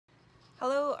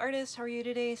Hello artists, how are you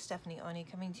today? Stephanie Aune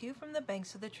coming to you from the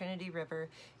banks of the Trinity River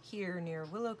here near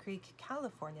Willow Creek,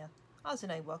 California. Oz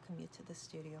and I welcome you to the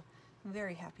studio. I'm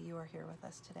very happy you are here with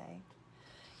us today.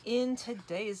 In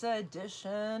today's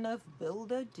edition of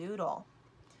Build a Doodle,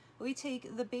 we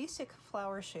take the basic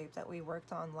flower shape that we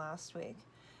worked on last week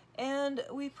and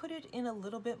we put it in a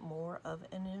little bit more of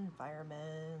an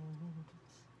environment.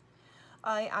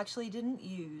 I actually didn't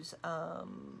use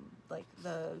like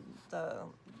the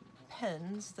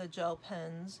pens, the gel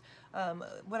pens.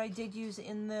 What I did use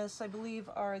in this, I believe,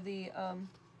 are the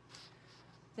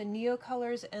Neo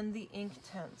colors and the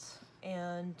Inktense,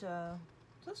 and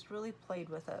just really played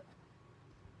with it.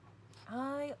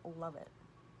 I love it.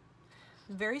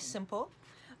 Very simple.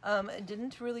 It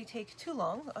didn't really take too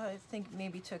long. I think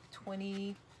maybe took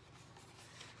 20-25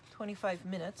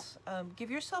 minutes. Give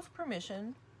yourself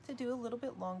permission to do a little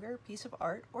bit longer piece of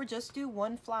art, or just do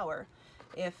one flower.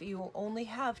 If you only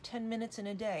have 10 minutes in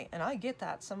a day, and I get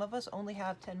that, some of us only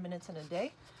have 10 minutes in a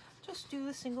day, just do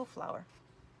a single flower.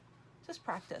 Just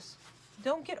practice.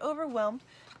 Don't get overwhelmed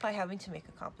by having to make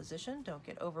a composition. Don't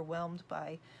get overwhelmed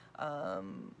by,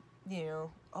 you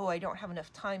know, oh, I don't have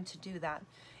enough time to do that.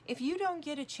 If you don't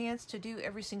get a chance to do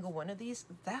every single one of these,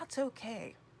 that's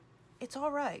okay. It's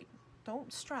all right.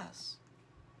 Don't stress.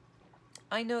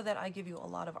 I know that I give you a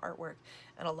lot of artwork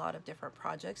and a lot of different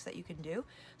projects that you can do,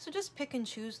 so just pick and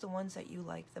choose the ones that you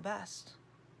like the best,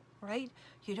 right?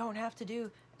 You don't have to do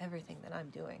everything that I'm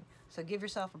doing, so give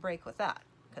yourself a break with that,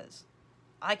 because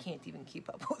I can't even keep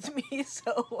up with me,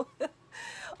 so.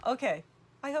 Okay,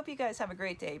 I hope you guys have a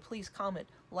great day. Please comment,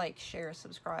 like, share,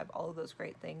 subscribe, all of those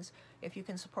great things. If you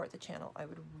can support the channel, I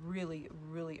would really,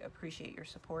 really appreciate your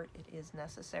support. It is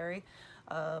necessary.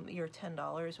 Your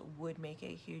 $10 would make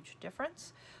a huge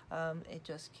difference. It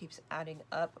just keeps adding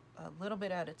up a little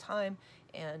bit at a time,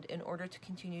 and in order to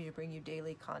continue to bring you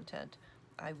daily content,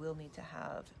 I will need to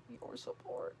have your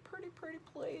support. Pretty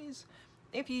please.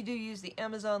 If you do use the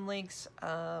Amazon links,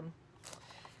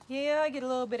 yeah, I get a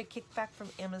little bit of kickback from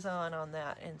Amazon on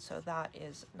that, and so that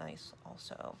is nice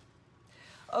also.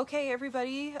 Okay,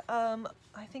 everybody,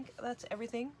 I think that's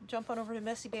everything. Jump on over to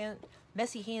Messy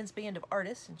Hands Band of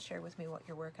Artists and share with me what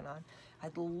you're working on.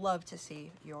 I'd love to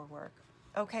see your work.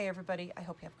 Okay, everybody, I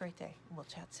hope you have a great day. We'll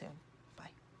chat soon.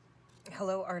 Bye.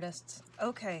 Hello, artists.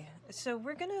 Okay, so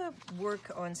we're gonna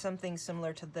work on something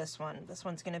similar to this one. This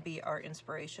one's gonna be our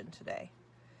inspiration today.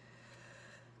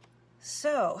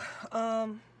 So,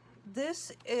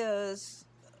 this is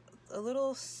a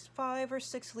little 5 or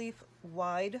 6 leaf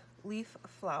wide leaf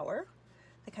flower.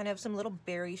 They kind of have some little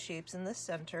berry shapes in the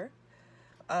center.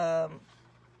 I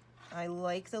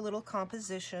like the little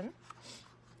composition.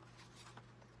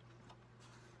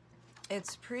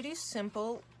 It's pretty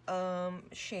simple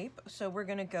shape, so we're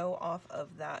gonna go off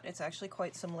of that. It's actually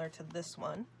quite similar to this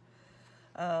one.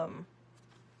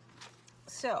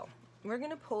 So we're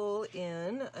gonna pull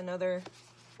in another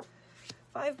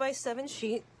 5x7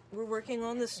 sheet. We're working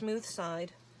on the smooth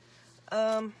side.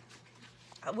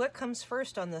 What comes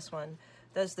first on this one?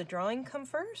 Does the drawing come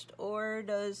first, or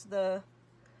does the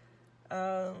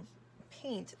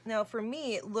paint? Now for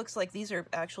me, it looks like these are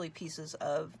actually pieces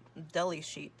of deli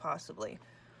sheet, possibly.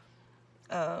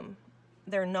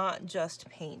 They're not just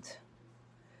paint.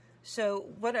 So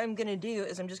what I'm gonna do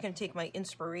is I'm just gonna take my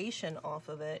inspiration off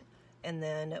of it, and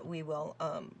then we will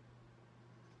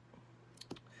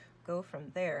go from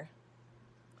there.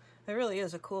 It really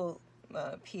is a cool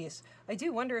piece. I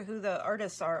do wonder who the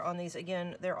artists are on these.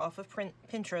 Again, they're off of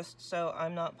Pinterest, so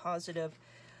I'm not positive.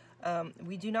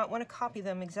 We do not want to copy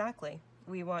them exactly.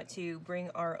 We want to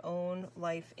bring our own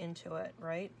life into it,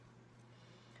 right?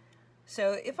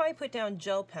 So if I put down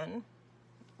gel pen,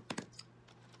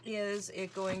 is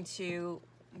it going to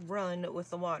run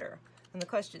with the water? And the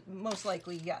question, most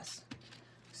likely yes.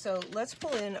 So let's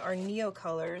pull in our Neo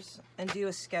colors and do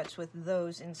a sketch with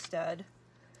those instead.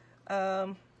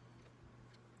 I'm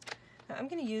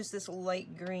going to use this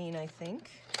light green, I think.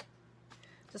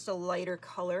 Just a lighter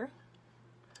color.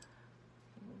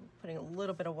 Putting a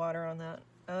little bit of water on that.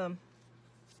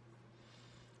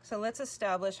 So let's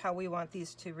establish how we want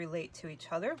these to relate to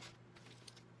each other.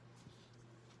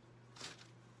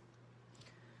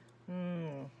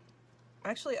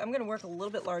 Actually, I'm going to work a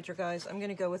little bit larger, guys. I'm going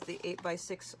to go with the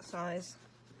 8x6 size.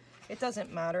 It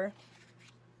doesn't matter.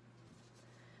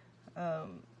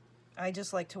 I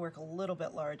just like to work a little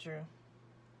bit larger.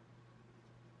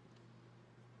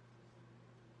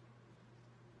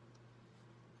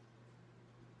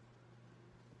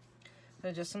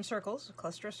 So just some circles, a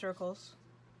cluster of circles.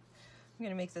 I'm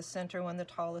going to make the center one the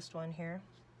tallest one here.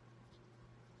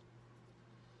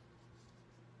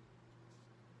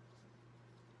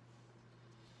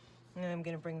 And I'm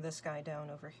going to bring this guy down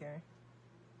over here.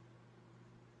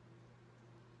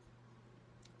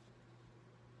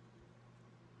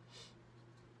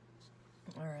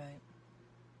 All right.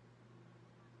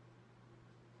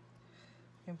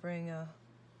 I'm going to bring a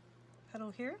petal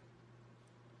here.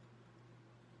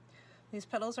 These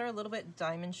petals are a little bit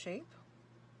diamond shape.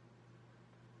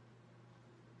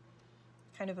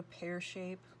 Kind of a pear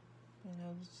shape. You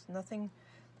know, there's nothing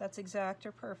that's exact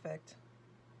or perfect.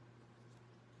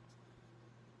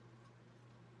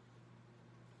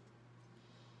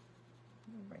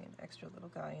 Bring an extra little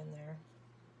guy in there.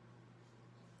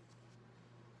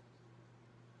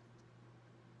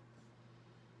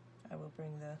 I will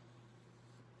bring the...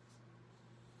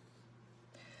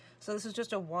 So this is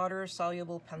just a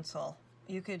water-soluble pencil.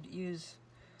 You could use...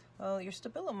 Well, your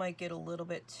Stabilo might get a little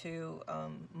bit too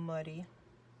muddy.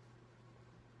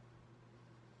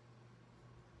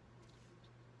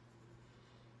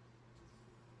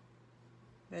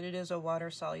 But it is a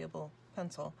water-soluble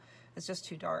pencil. It's just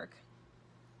too dark.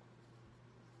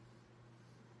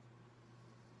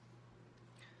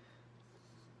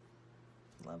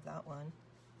 Love that one.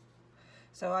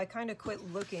 So I kind of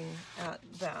quit looking at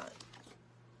that.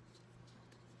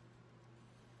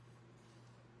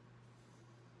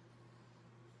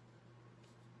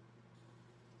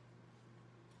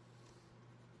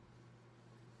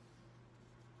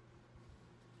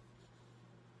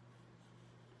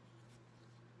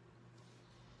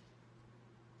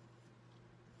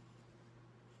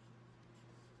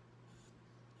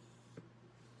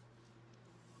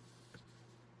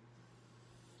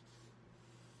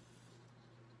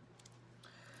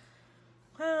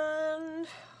 And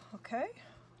okay,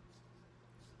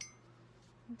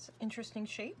 it's an interesting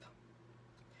shape,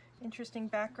 interesting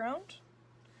background.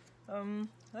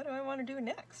 What do I want to do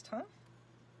next, huh?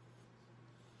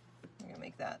 I'm gonna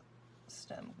make that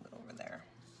stem go over there.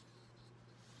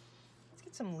 Let's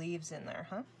get some leaves in there,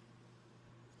 huh?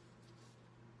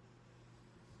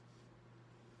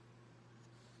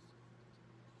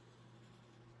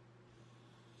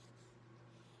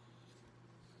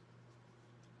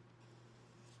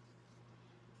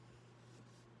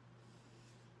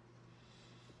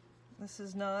 This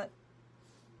is not,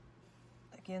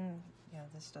 again, yeah,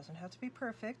 this doesn't have to be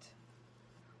perfect.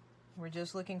 We're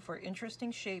just looking for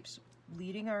interesting shapes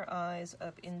leading our eyes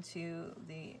up into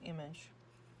the image.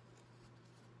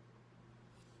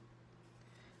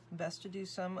 Best to do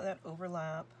some of that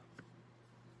overlap.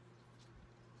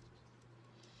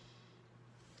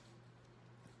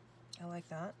 I like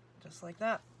that, just like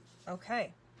that.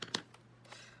 Okay.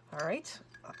 All right,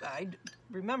 I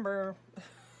remember,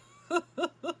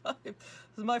 this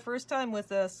is my first time with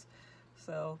this,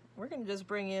 so we're gonna just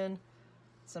bring in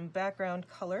some background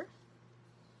color.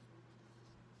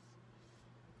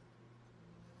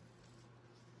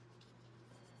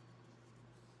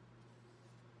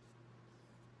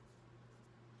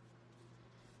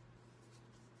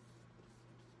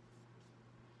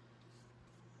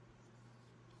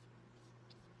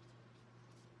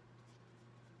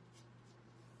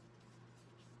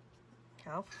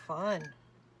 How fun.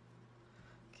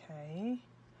 Okay.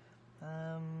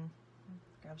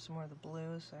 Grab some more of the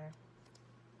blues there.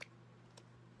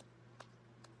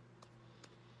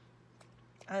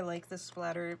 I like the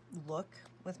splatter look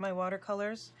with my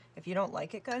watercolors. If you don't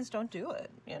like it, guys, don't do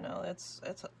it. You know, it's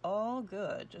all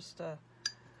good. Just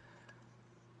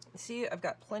see, I've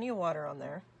got plenty of water on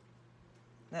there.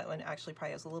 That one actually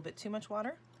probably has a little bit too much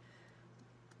water,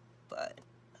 but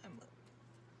I'm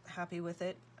happy with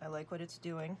it. I like what it's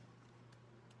doing.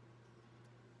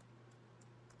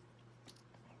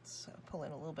 Let's pull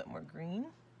in a little bit more green,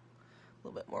 a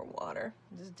little bit more water.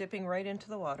 Just dipping right into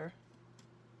the water.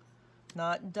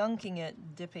 Not dunking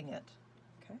it, dipping it.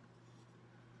 Okay.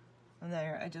 And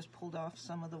there, I just pulled off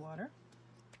some of the water.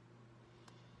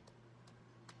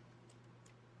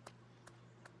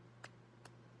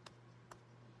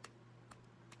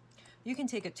 You can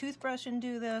take a toothbrush and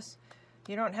do this.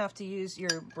 You don't have to use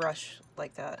your brush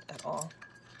like that at all.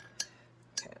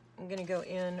 Okay, I'm gonna go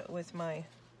in with my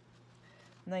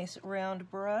nice round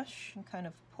brush and kind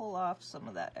of pull off some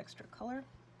of that extra color.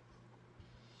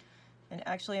 And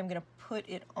actually I'm gonna put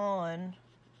it on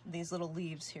these little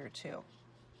leaves here too.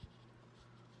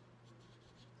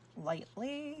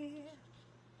 Lightly.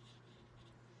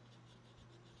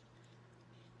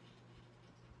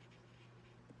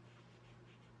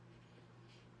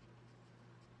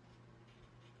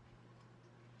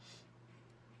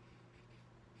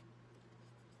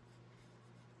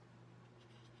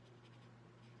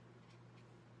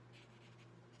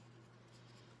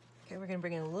 Okay, we're gonna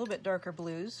bring in a little bit darker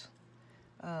blues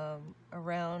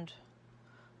around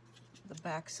the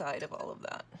back side of all of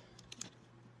that.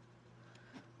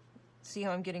 See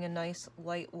how I'm getting a nice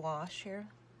light wash here?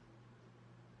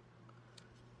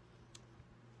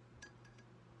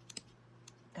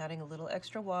 Adding a little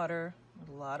extra water,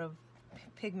 a lot of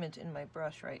pigment in my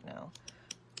brush right now.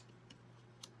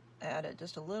 Added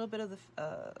just a little bit of the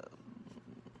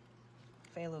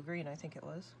phthalo green, I think it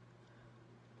was.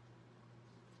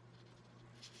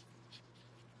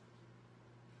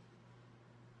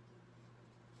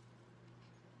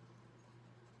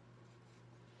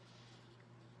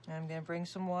 I'm going to bring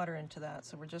some water into that,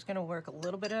 so we're just going to work a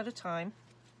little bit at a time.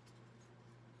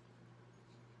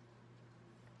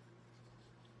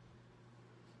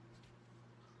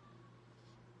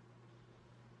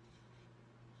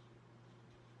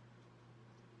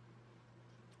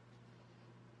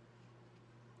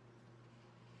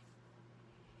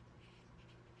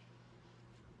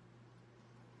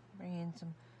 Bring in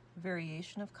some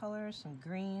variation of colors, some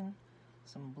green,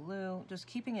 some blue, just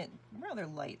keeping it rather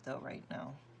light though right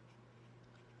now.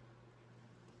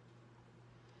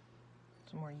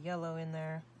 Some more yellow in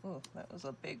there. Ooh, that was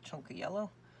a big chunk of yellow.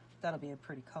 That'll be a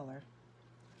pretty color.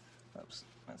 Oops,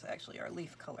 that's actually our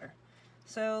leaf color.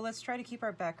 So let's try to keep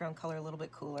our background color a little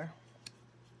bit cooler.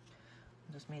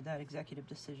 Just made that executive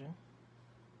decision.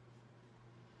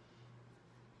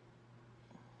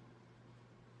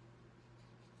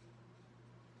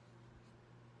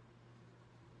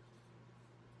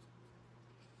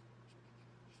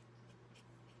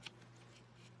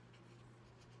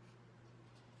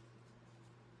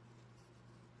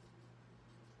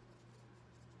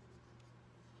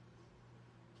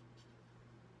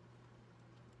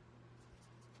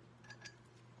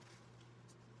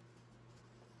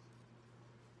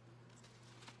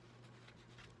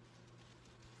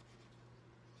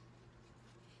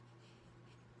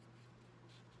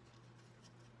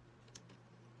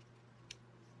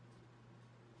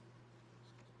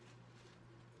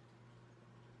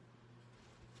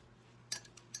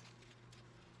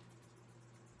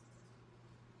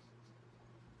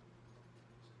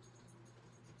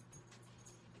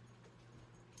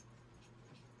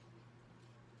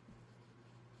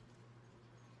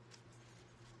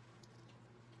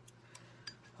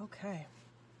 Okay.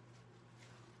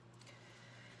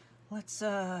 Let's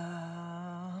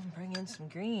bring in some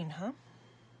green, huh?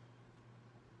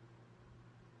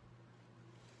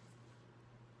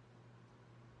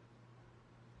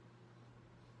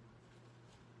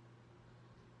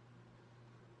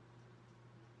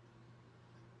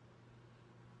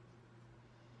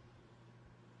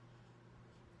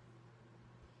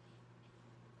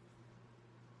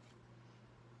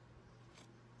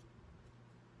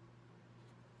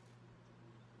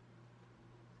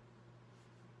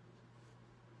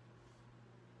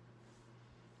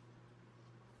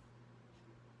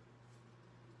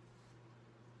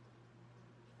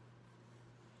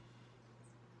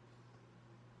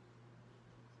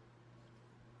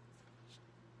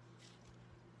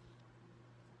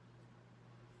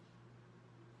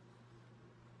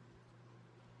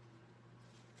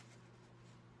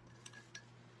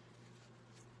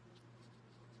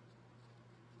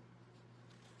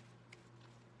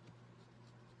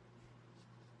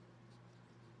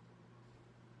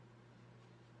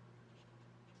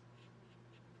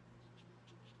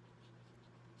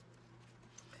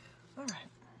 All right.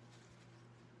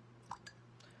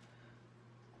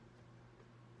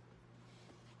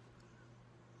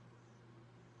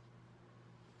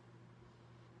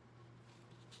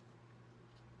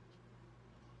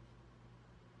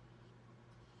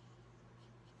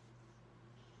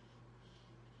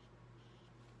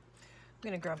 I'm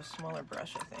going to grab a smaller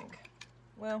brush, I think.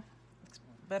 Well, it's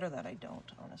better that I don't,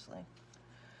 honestly.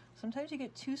 Sometimes you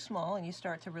get too small and you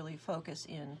start to really focus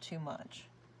in too much.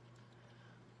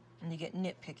 And you get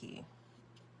nitpicky.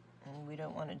 And we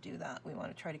don't want to do that. We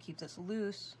want to try to keep this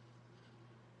loose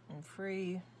and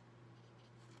free.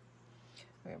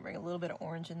 We're going to bring a little bit of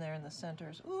orange in there in the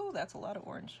centers. Ooh, that's a lot of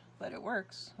orange, but it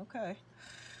works. Okay.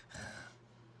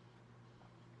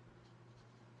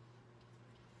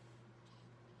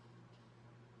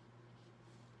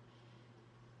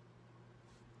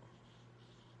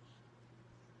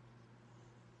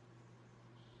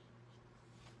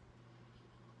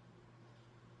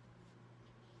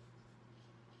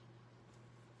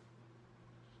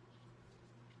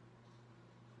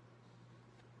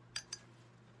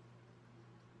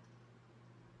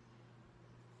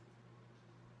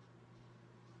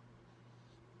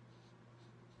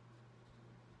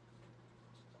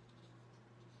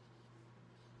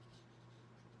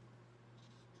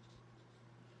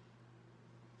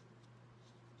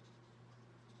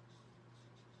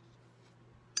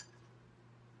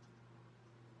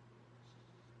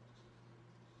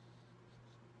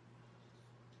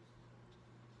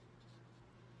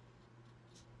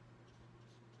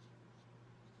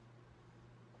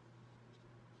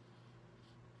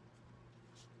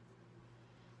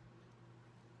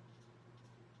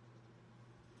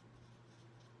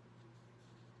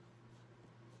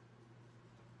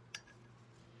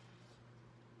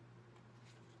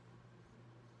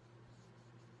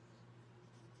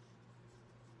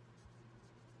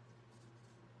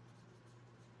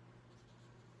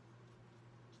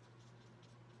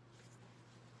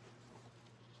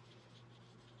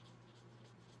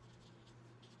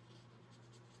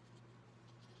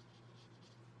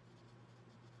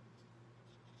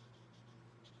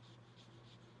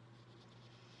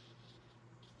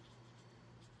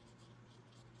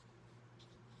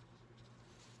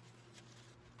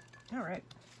 All right,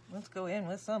 let's go in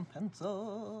with some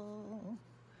pencil.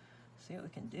 See what we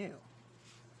can do.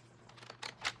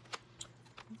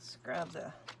 Let's grab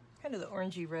the kind of the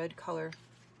orangey red color.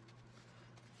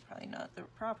 Probably not the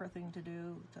proper thing to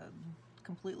do to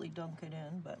completely dunk it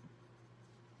in, but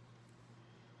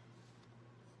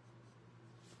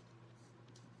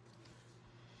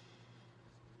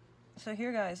so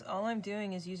here, guys, all I'm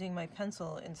doing is using my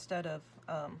pencil instead of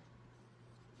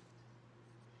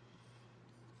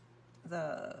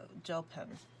the gel pen.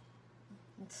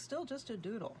 It's still just a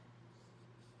doodle.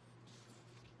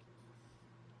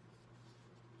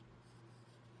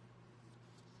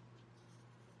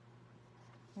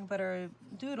 But our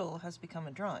doodle has become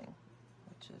a drawing,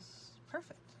 which is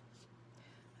perfect.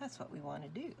 That's what we want to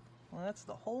do. Well, that's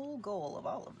the whole goal of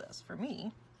all of this, for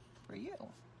me, for you.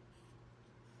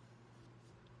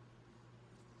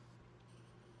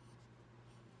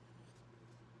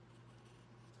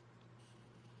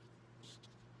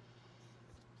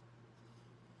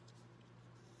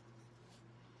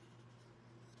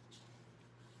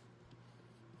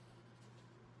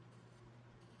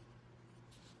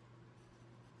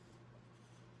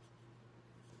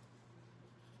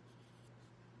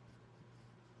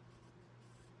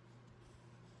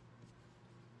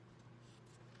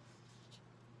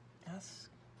 That's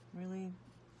really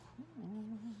cool.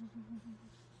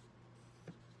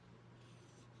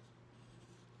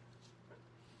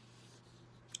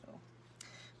 Oh,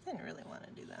 didn't really want to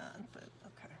do that, but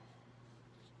okay.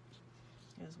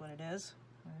 It is what it is.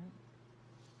 All right.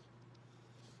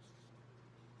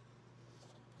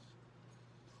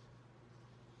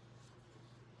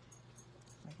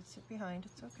 Make it sit behind,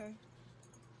 it's okay.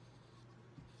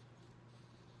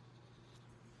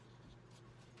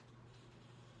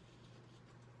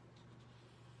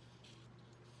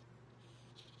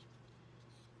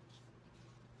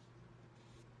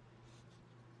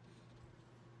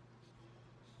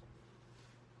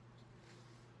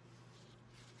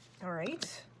 All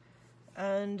right,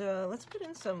 and let's put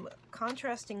in some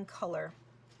contrasting color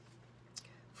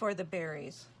for the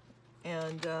berries,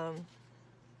 and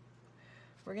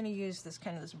we're going to use this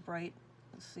kind of this bright.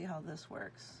 Let's see how this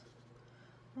works.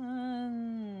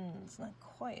 It's not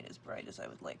quite as bright as I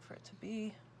would like for it to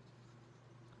be.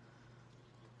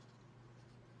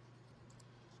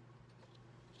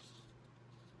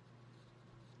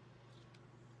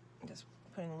 Just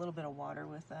putting a little bit of water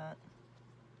with that.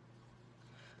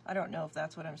 I don't know if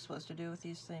that's what I'm supposed to do with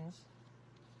these things.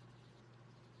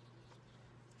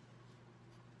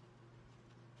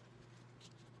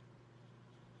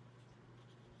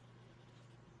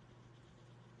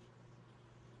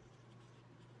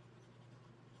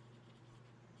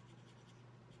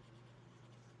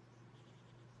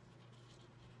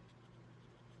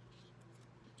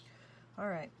 All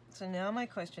right, so now my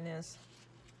question is,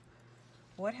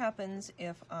 what happens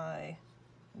if I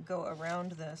go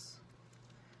around this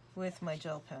with my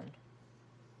gel pen?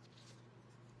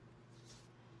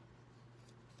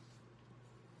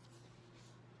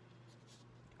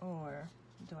 Or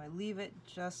do I leave it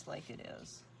just like it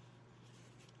is?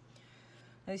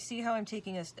 Now you see how I'm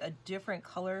taking a different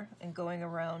color and going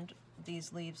around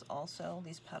these leaves also,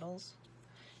 these petals?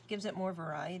 Gives it more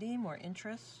variety, more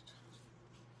interest.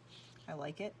 I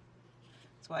like it.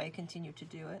 That's why I continue to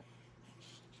do it.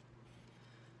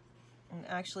 And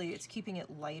actually it's keeping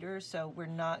it lighter, so we're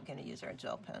not going to use our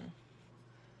gel pen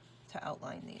to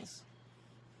outline these.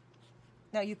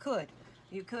 Now you could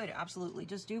absolutely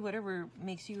just do whatever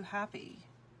makes you happy.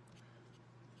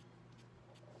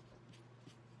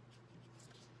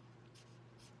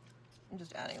 I'm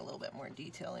just adding a little bit more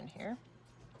detail in here.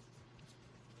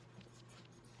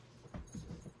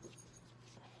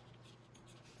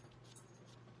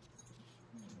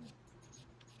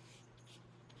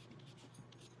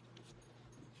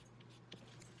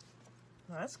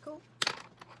 That's cool.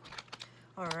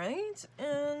 All right,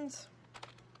 and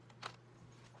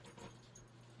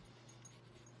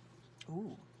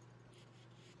ooh,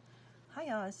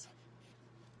 hi Oz.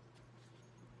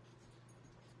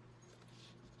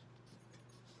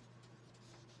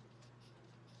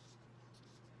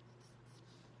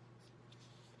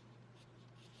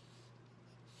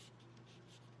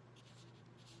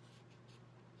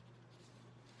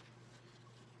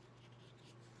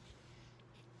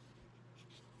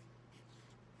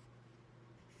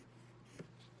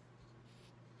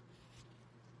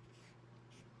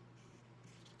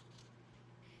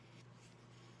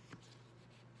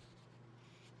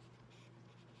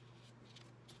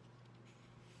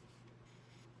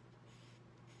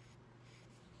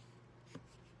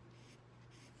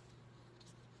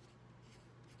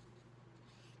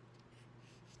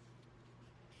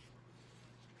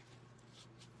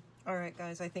 All right,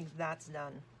 guys, I think that's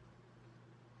done.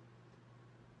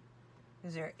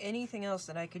 Is there anything else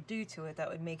that I could do to it that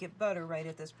would make it better right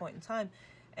at this point in time?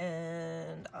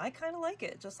 And I kind of like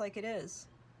it just like it is.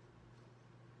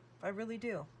 I really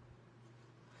do.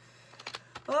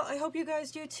 Well, I hope you guys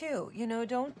do too. You know,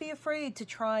 don't be afraid to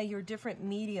try your different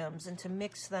mediums and to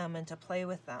mix them and to play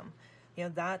with them. You know,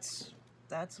 that's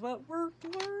what we're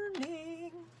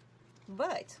learning.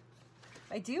 But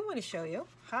I do want to show you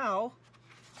how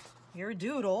your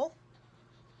doodle,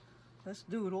 this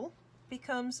doodle,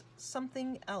 becomes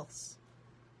something else.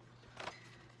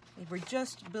 We're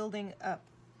just building up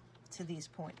to these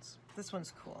points. This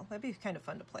one's cool. That'd be kind of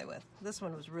fun to play with. This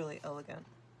one was really elegant.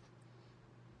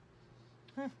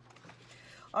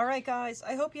 All right, guys,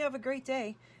 I hope you have a great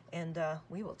day, and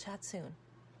we will chat soon.